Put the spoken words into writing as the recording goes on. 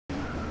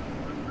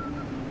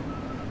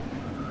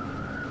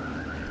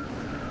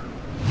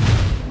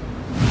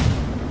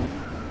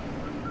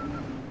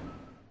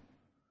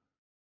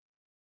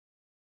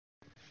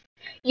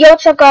Yo,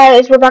 what's up,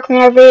 guys? We're back with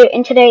another video,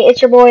 and today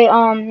it's your boy,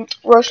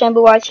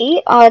 Roshambu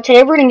YT.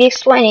 Today we're going to be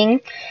explaining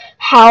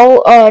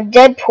how,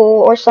 Deadpool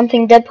or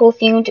something Deadpool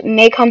themed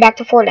may come back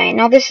to Fortnite.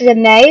 Now, this is a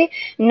may,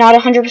 not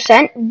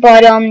 100%,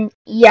 but,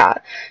 yeah.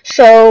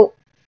 So,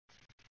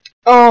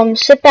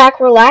 sit back,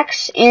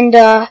 relax, and,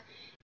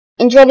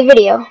 enjoy the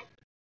video.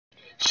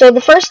 So,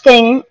 the first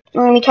thing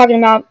we're going to be talking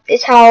about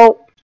is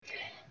how,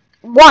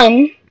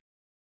 one,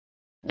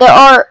 there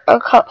are a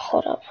couple,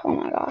 hold up, oh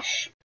my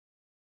gosh.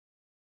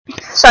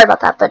 Sorry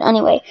about that, but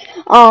anyway,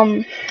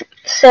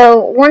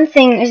 so one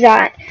thing is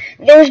that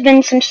there's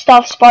been some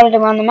stuff spotted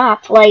around the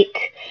map,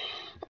 like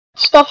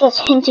stuff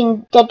that's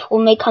hinting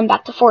Deadpool may come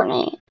back to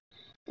Fortnite.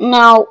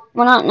 Now,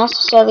 we're not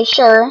necessarily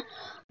sure,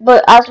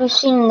 but as we've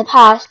seen in the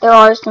past, there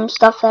are some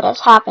stuff that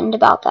has happened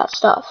about that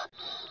stuff.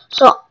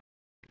 So,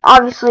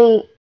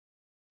 obviously,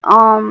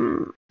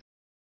 as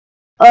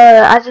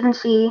you can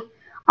see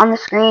on the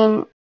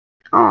screen,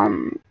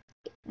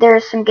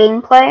 there's some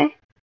gameplay.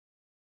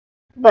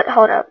 But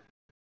hold up.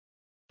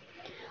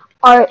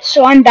 Alright,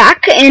 so I'm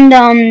back, and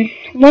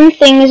one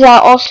thing is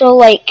that also,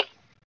 like,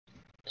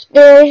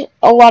 there's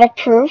a lot of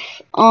proof.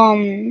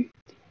 Some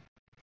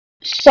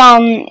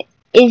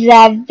is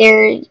that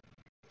there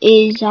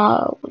is,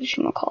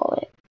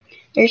 whatchamacallit?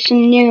 There's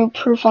some new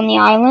proof on the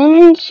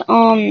islands.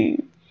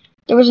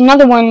 There was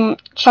another one,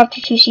 Chapter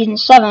 2, Season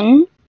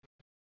 7.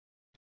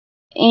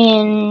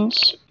 And,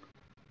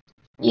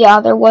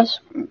 yeah, there was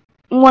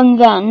one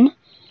then.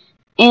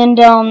 And,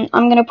 I'm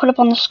gonna put up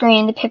on the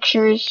screen the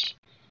pictures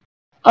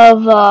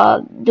of,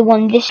 the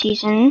one this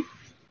season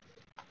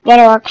that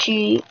are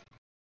actually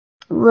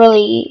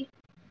really,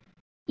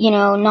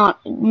 not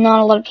a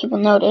lot of people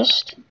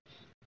noticed.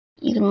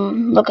 You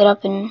can look it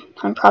up, and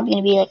I'm probably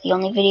gonna be like the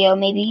only video,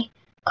 maybe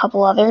a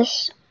couple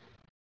others.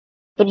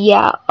 But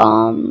yeah,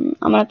 I'm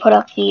gonna put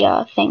up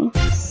the thing.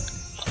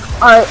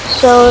 Alright,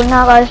 so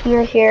now guys, we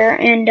are here,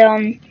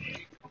 and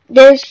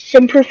there's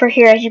some proof right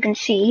here, as you can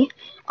see.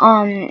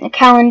 A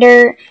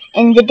calendar,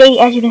 and the date,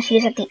 as you can see,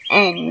 is at the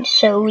end.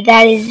 So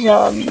that is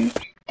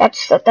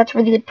that's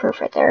really good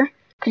proof right there,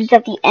 because it's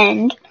at the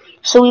end.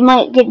 So we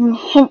might get a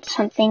hint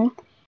something.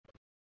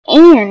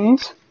 And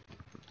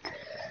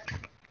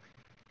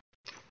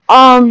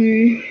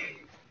hold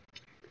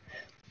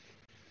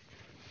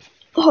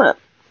up.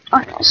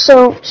 Okay,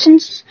 so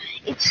since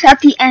it's at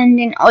the end,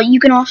 and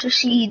you can also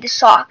see the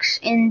socks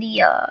in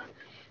the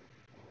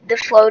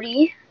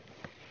floaty,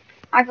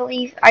 I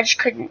believe. I just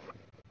couldn't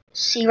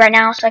see right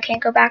now, so I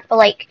can't go back, but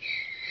like,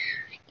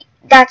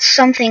 that's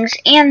some things.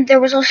 And there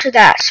was also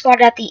that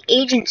spot at the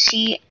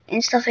agency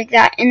and stuff like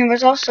that, and there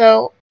was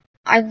also,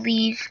 I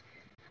believe,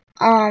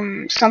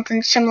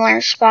 something similar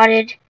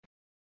spotted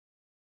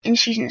in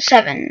Season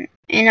 7,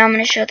 and I'm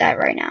gonna show that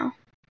right now.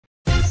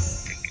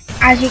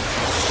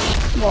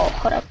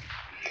 Hold up.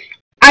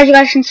 As you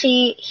guys can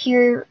see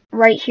here,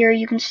 right here,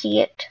 you can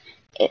see it.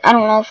 I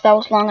don't know if that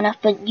was long enough,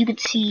 but you could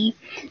see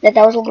that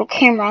that was a little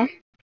camera.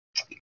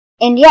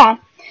 And yeah,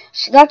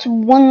 so that's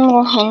one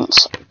little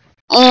hint.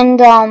 And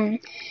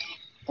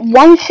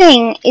one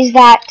thing is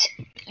that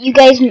you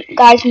guys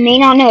may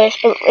not notice,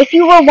 but if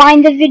you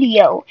rewind the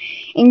video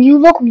and you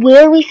look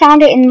where we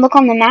found it and look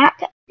on the map,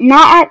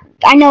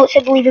 I know it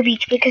said Believer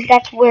Beach because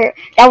that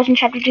was in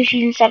Chapter 2,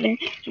 Season 7,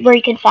 where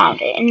you can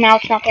find it, and now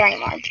it's not there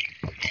anymore.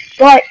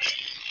 But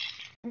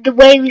the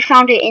way we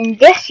found it in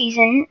this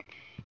season,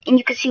 and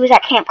you can see, was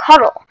at Camp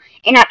Cuddle.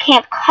 And at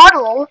Camp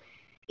Cuddle,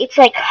 it's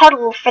like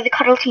Cuddle for the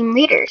Cuddle team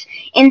leaders.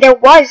 And there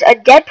was a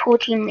Deadpool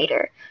team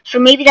leader. So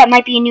maybe that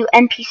might be a new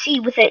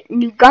NPC with a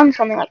new gun,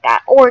 something like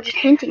that. Or just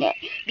hinting it.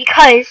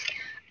 Because,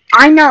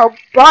 I know,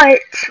 but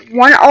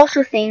one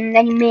also thing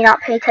that you may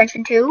not pay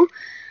attention to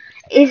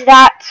is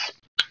that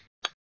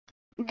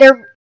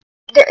they're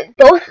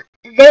both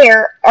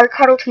there are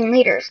Cuddle team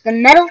leaders. The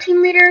Metal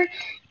team leader,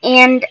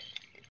 and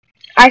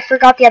I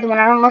forgot the other one.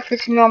 I don't know if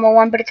it's a normal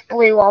one, but it's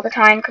blue all the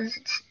time because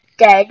it's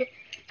dead.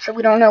 So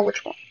we don't know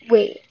which one.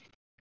 Wait.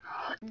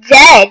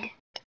 Dead!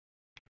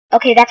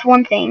 Okay, that's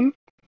one thing.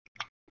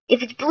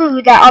 If it's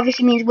blue, that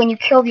obviously means when you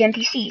kill the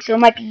NPC. So it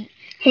might be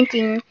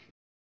hinting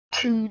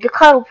to the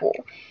Cuddle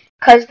Pool.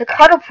 Because the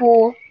Cuddle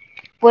Pool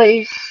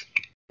was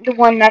the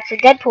one that's a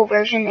Deadpool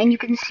version, and you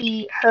can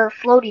see her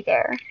floaty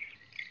there.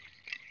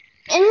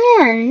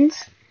 And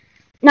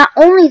not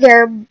only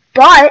there,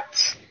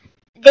 but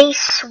they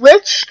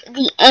switched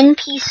the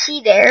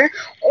NPC there,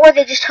 or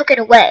they just took it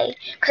away.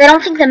 Because I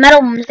don't think the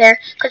metal one was there.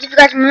 Because if you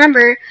guys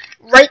remember,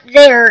 right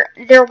there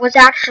was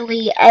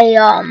actually a,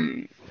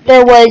 I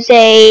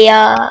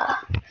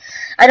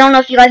don't know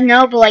if you guys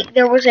know, but like,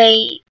 there was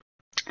a,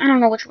 I don't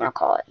know what you want to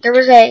call it. There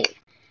was a,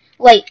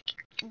 like,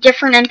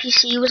 different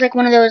NPC. It was like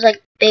one of those,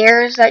 like,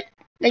 bears that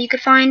you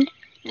could find.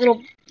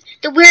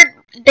 The weird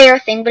bear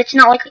thing, but it's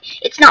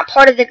not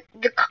part of the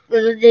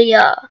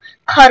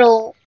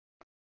Cuddle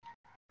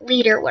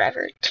leader,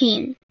 whatever,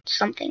 team,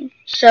 something.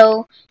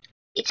 So,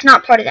 it's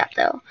not part of that,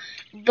 though.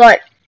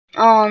 But,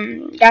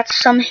 that's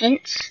some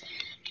hints.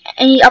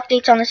 Any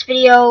updates on this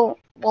video,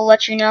 we'll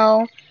let you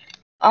know.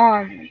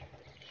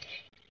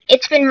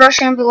 It's been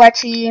Russian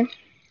Bulletti.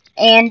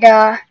 And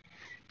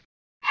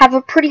have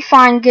a pretty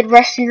fine, good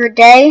rest of your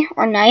day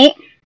or night.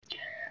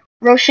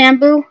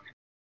 Rochambeau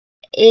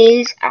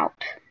is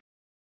out.